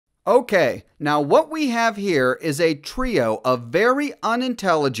Okay, now what we have here is a trio of very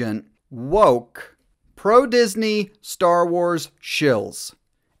unintelligent, woke, pro-Disney, Star Wars shills.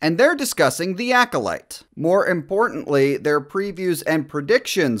 And they're discussing The Acolyte. More importantly, their previews and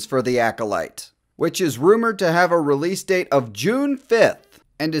predictions for The Acolyte, which is rumored to have a release date of June 5th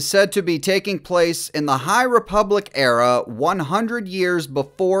and is said to be taking place in the High Republic era 100 years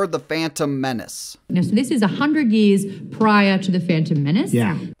before The Phantom Menace. Now, so this is 100 years prior to The Phantom Menace.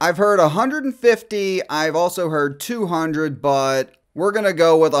 Yeah. I've heard 150, I've also heard 200, but we're going to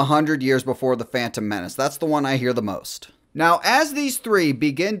go with 100 years before The Phantom Menace. That's the one I hear the most. Now, as these three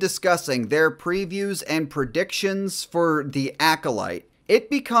begin discussing their previews and predictions for The Acolyte, it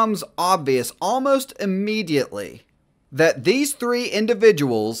becomes obvious almost immediately that these three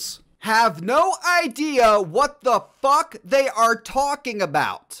individuals have no idea what the fuck they are talking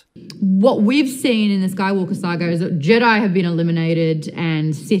about. What we've seen in the Skywalker saga is that Jedi have been eliminated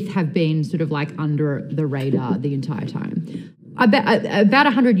and Sith have been sort of like under the radar the entire time. About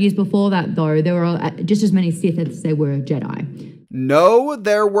 100 years before that, though, there were just as many Sith as there were Jedi. No,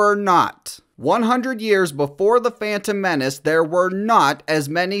 there were not. 100 years before The Phantom Menace, there were not as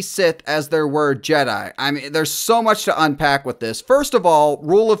many Sith as there were Jedi. I mean, there's so much to unpack with this. First of all,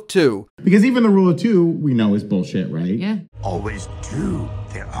 rule of two. Because even the rule of two, we know is bullshit, right? Yeah. Always two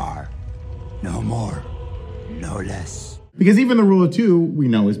there are. No more, no less. Because even the rule of two, we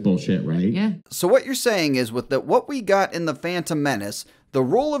know is bullshit, right? Yeah. So what you're saying is with what we got in The Phantom Menace, the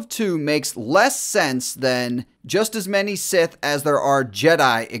rule of two makes less sense than just as many Sith as there are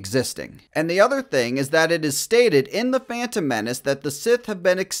Jedi existing. And the other thing is that it is stated in The Phantom Menace that the Sith have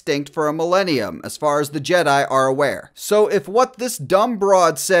been extinct for a millennium, as far as the Jedi are aware. So if what this dumb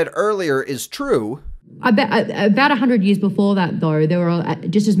broad said earlier is true... About 100 years before that, though, there were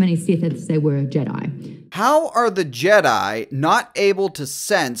just as many Sith as there were Jedi. How are the Jedi not able to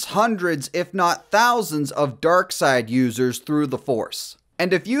sense hundreds, if not thousands, of dark side users through the Force?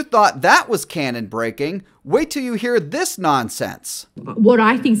 And if you thought that was canon breaking, wait till you hear this nonsense. What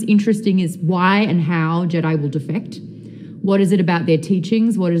I think is interesting is why and how Jedi will defect. What is it about their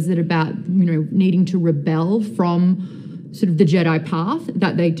teachings? What is it about, needing to rebel from sort of the Jedi path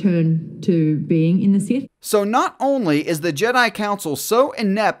that they turn to being in the Sith? So not only is the Jedi Council so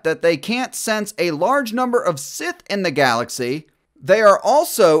inept that they can't sense a large number of Sith in the galaxy, they are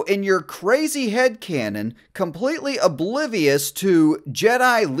also, in your crazy headcanon, completely oblivious to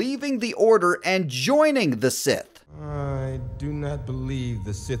Jedi leaving the Order and joining the Sith. I do not believe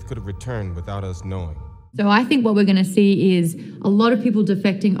the Sith could have returned without us knowing. So I think what we're going to see is a lot of people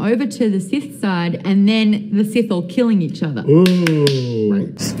defecting over to the Sith side and then the Sith all killing each other. Ooh.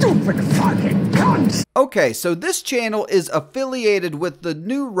 Right. Stupid fucking cunts! Okay, so this channel is affiliated with the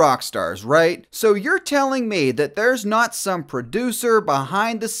new Rockstars, right? So you're telling me that there's not some producer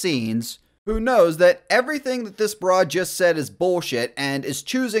behind the scenes who knows that everything that this broad just said is bullshit and is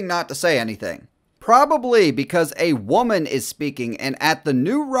choosing not to say anything? Probably because a woman is speaking, and at the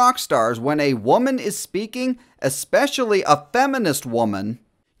new Rockstars, when a woman is speaking, especially a feminist woman,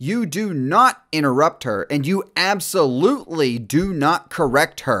 you do not interrupt her, and you absolutely do not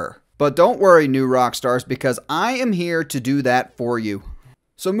correct her. But don't worry, new Rockstars, because I am here to do that for you.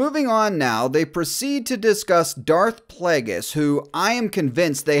 So moving on now, they proceed to discuss Darth Plagueis, who I am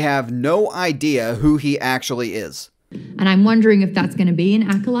convinced they have no idea who he actually is. And I'm wondering if that's going to be an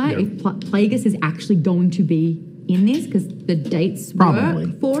Acolyte, if Plagueis is actually going to be in this, because the dates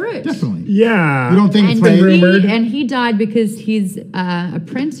work for it. Definitely. Yeah. You don't think And it's like rumored? he died because his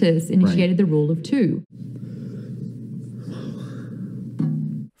apprentice initiated the rule of two.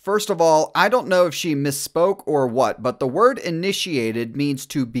 First of all, I don't know if she misspoke or what, but the word initiated means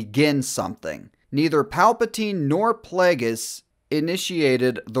to begin something. Neither Palpatine nor Plagueis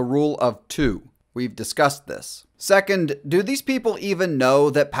initiated the rule of two. We've discussed this. Second, do these people even know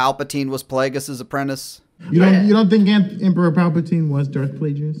that Palpatine was Plagueis' apprentice? You don't think Emperor Palpatine was Darth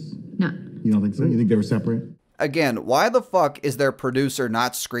Plagueis? No. You don't think so? You think they were separate? Again, why the fuck is their producer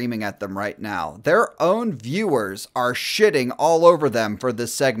not screaming at them right now? Their own viewers are shitting all over them for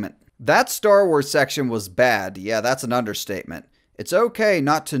this segment. That Star Wars section was bad. Yeah, that's an understatement. It's okay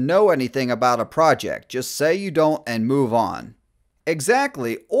not to know anything about a project. Just say you don't and move on.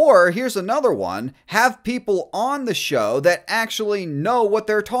 Exactly. Or here's another one. Have people on the show that actually know what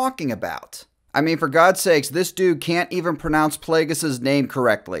they're talking about. I mean, for God's sakes, this dude can't even pronounce Plagueis' name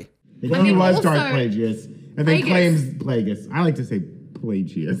correctly. He was Darth Plagueis, and then claims Plagueis. I like to say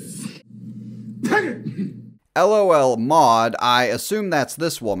Plagueis. LOL Maud, I assume that's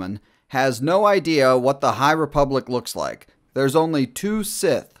this woman, has no idea what the High Republic looks like. There's only two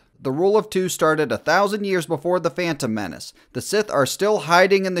Sith. The rule of two started 1,000 years before the Phantom Menace. The Sith are still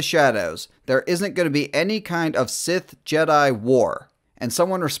hiding in the shadows. There isn't going to be any kind of Sith-Jedi war. And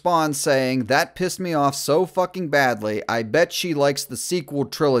someone responds saying, that pissed me off so fucking badly. I bet she likes the sequel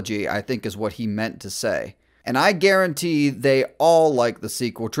trilogy, I think is what he meant to say. And I guarantee they all like the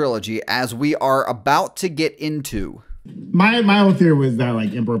sequel trilogy, as we are about to get into. My whole theory was that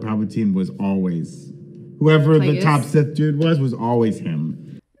like Emperor Palpatine was always, whoever the top Sith dude was always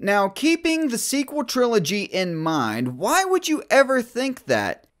him. Now, keeping the sequel trilogy in mind, why would you ever think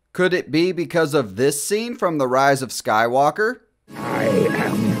that? Could it be because of this scene from The Rise of Skywalker? I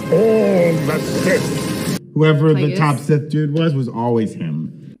am all the Sith. Whoever the top Sith dude was always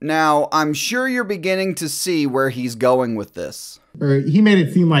him. Now, I'm sure you're beginning to see where he's going with this. Or he made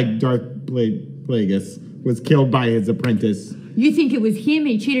it seem like Darth Plagueis was killed by his apprentice. You think it was him?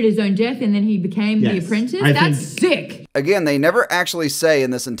 He cheated his own death and then he became the apprentice? That's sick. Again, they never actually say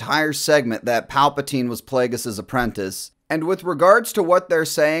in this entire segment that Palpatine was Plagueis' apprentice. And with regards to what they're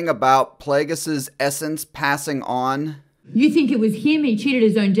saying about Plagueis' essence passing on... You think it was him? He cheated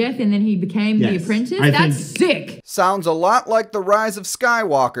his own death and then he became the apprentice? That's sick. Sounds a lot like The Rise of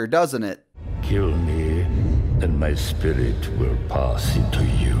Skywalker, doesn't it? Kill me, and my spirit will pass into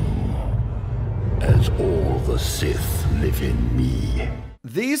you, as all the Sith live in me.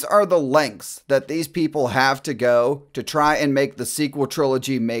 These are the lengths that these people have to go to try and make the sequel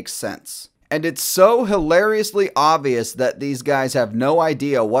trilogy make sense. And it's so hilariously obvious that these guys have no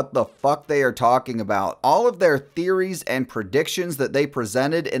idea what the fuck they are talking about. All of their theories and predictions that they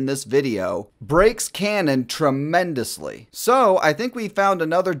presented in this video breaks canon tremendously. So I think we found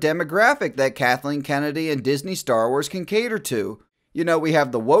another demographic that Kathleen Kennedy and Disney Star Wars can cater to. You know, we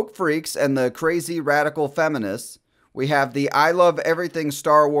have the woke freaks and the crazy radical feminists. We have the I love everything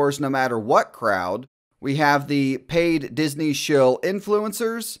Star Wars no matter what crowd. We have the paid Disney shill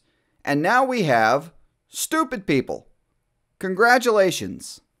influencers. And now we have stupid people.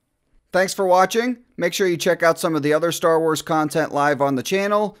 Congratulations. Thanks for watching. Make sure you check out some of the other Star Wars content live on the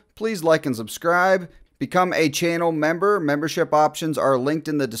channel. Please like and subscribe. Become a channel member. Membership options are linked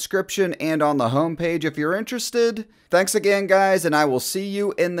in the description and on the homepage if you're interested. Thanks again, guys, and I will see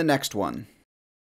you in the next one.